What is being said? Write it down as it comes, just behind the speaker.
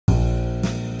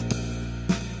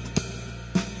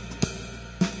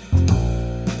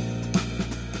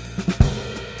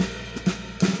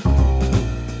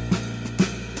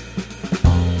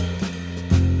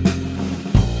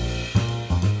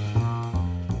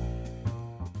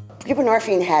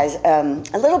buprenorphine has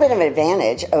a little bit of an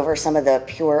advantage over some of the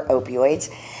pure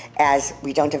opioids, as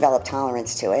we don't develop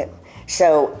tolerance to it.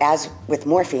 So as with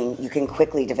morphine, you can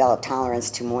quickly develop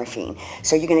tolerance to morphine.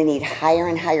 So you're going to need higher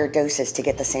and higher doses to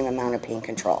get the same amount of pain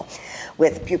control.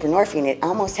 With buprenorphine, it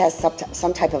almost has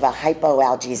some type of a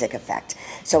hypoalgesic effect.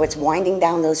 So it's winding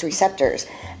down those receptors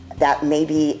that may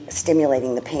be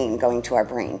stimulating the pain going to our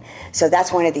brain. So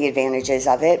that's one of the advantages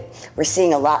of it. We're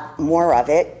seeing a lot more of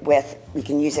it we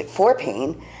can use it for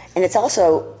pain, and it's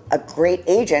also a great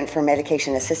agent for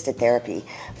medication-assisted therapy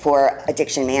for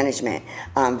addiction management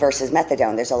versus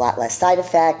methadone. There's a lot less side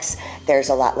effects, there's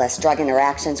a lot less drug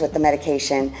interactions with the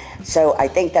medication. So I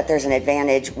think that there's an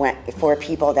advantage for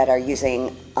people that are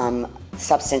using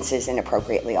substances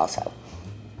inappropriately also.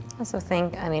 I also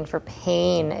think, I mean, for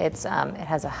pain, it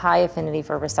has a high affinity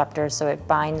for receptors, so it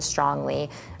binds strongly.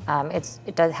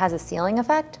 It has a ceiling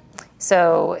effect,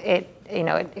 so it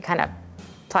kind of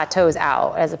plateaus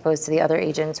out, as opposed to the other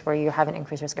agents where you have an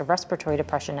increased risk of respiratory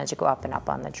depression as you go up and up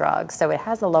on the drug. So it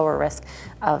has a lower risk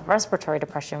of respiratory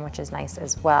depression, which is nice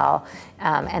as well.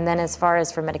 And then as far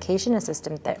as for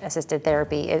medication-assisted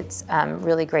therapy, it's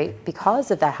really great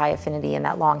because of that high affinity and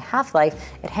that long half-life.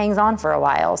 It hangs on for a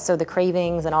while. So the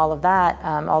cravings and all of that,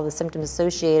 all the symptoms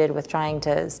associated with trying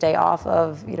to stay off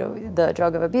of the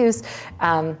drug of abuse,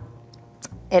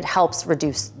 it helps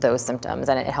reduce those symptoms,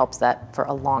 and it helps that for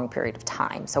a long period of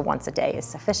time. So once a day is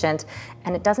sufficient,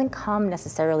 and it doesn't come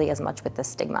necessarily as much with the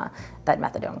stigma that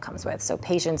methadone comes with. So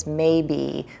patients may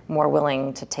be more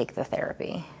willing to take the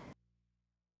therapy.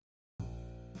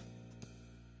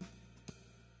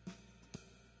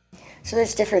 So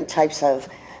there's different types of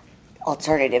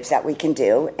alternatives that we can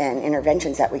do and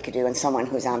interventions that we could do in someone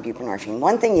who's on buprenorphine.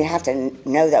 One thing you have to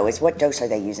know, though, is what dose are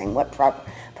they using? What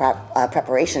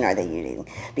preparation are they using?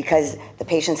 Because the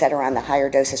patients that are on the higher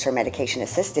doses for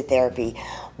medication-assisted therapy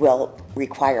will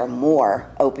require more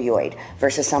opioid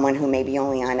versus someone who may be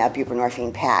only on a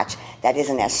buprenorphine patch that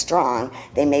isn't as strong.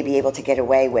 They may be able to get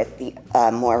away with the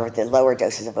more of the lower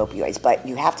doses of opioids. But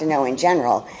you have to know in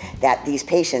general that these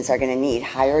patients are going to need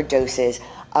higher doses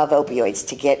of opioids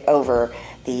to get over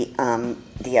the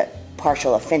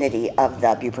partial affinity of the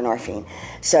buprenorphine.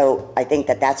 So I think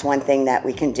that that's one thing that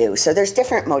we can do. So there's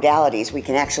different modalities. We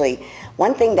can actually,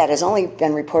 one thing that has only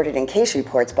been reported in case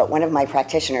reports, but one of my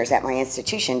practitioners at my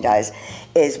institution does,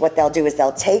 is what they'll do is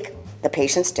they'll take the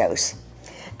patient's dose,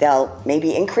 they'll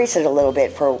maybe increase it a little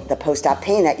bit for the post-op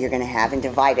pain that you're going to have and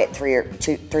divide it three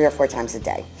or four times a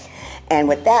day. And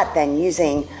with that, then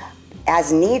using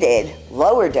as needed,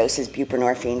 lower doses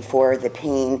buprenorphine for the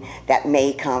pain that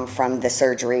may come from the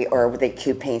surgery or the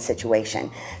acute pain situation.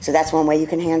 So that's one way you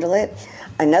can handle it.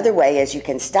 Another way is you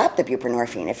can stop the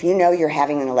buprenorphine. If you know you're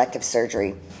having an elective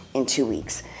surgery in 2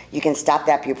 weeks, you can stop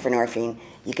that buprenorphine.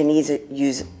 You can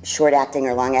use short-acting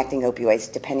or long-acting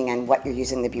opioids, depending on what you're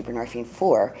using the buprenorphine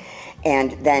for,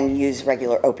 and then use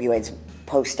regular opioids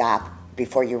post-op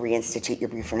before you reinstitute your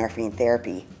buprenorphine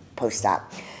therapy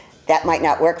post-op. That might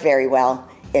not work very well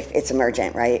if it's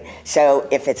emergent, right? So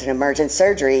if it's an emergent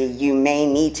surgery, you may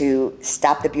need to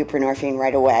stop the buprenorphine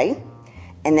right away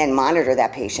and then monitor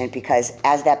that patient, because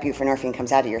as that buprenorphine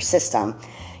comes out of your system,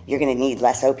 you're going to need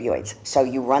less opioids. So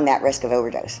you run that risk of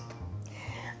overdose.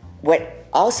 What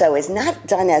also is not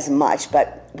done as much,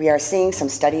 but we are seeing some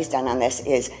studies done on this,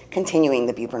 is continuing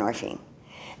the buprenorphine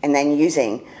and then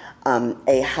using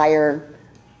a higher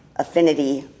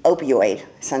affinity opioid,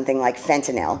 something like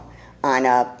fentanyl, on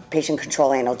a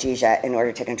patient-controlled analgesia in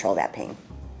order to control that pain.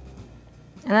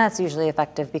 And that's usually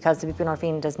effective because the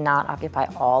buprenorphine does not occupy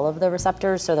all of the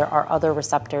receptors, so there are other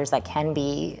receptors that can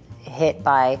be hit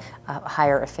by a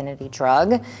higher affinity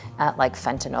drug, like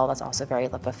fentanyl, that's also very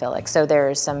lipophilic. So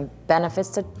there's some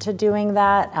benefits to doing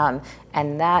that,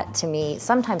 and that to me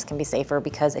sometimes can be safer,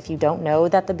 because if you don't know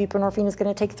that the buprenorphine is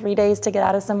going to take 3 days to get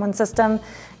out of someone's system,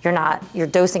 you're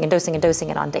dosing and dosing and dosing,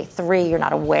 and on day 3 you're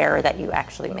not aware that you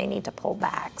actually may need to pull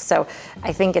back. So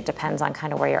I think it depends on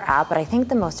kind of where you're at, but I think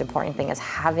the most important thing is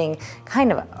having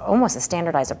kind of almost a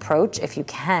standardized approach, if you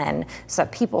can, so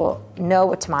that people know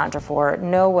what to monitor for,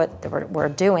 know what we're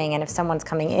doing, and if someone's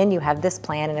coming in, you have this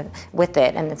plan, and with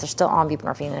it, and if they're still on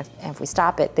buprenorphine, and if we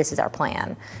stop it, this is our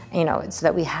plan, so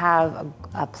that we have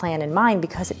a plan in mind,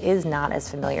 because it is not as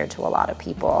familiar to a lot of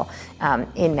people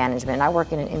in management. I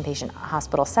work in an inpatient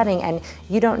hospital setting, and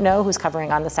you don't know who's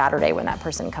covering on the Saturday when that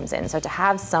person comes in. So to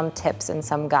have some tips and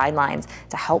some guidelines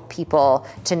to help people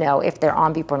to know if they're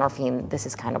on buprenorphine, this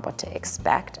is kind of what to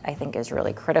expect, I think is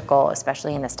really critical,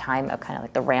 especially in this time of kind of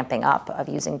like the ramping up of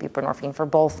using buprenorphine for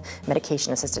both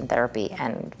medication-assisted therapy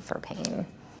and for pain.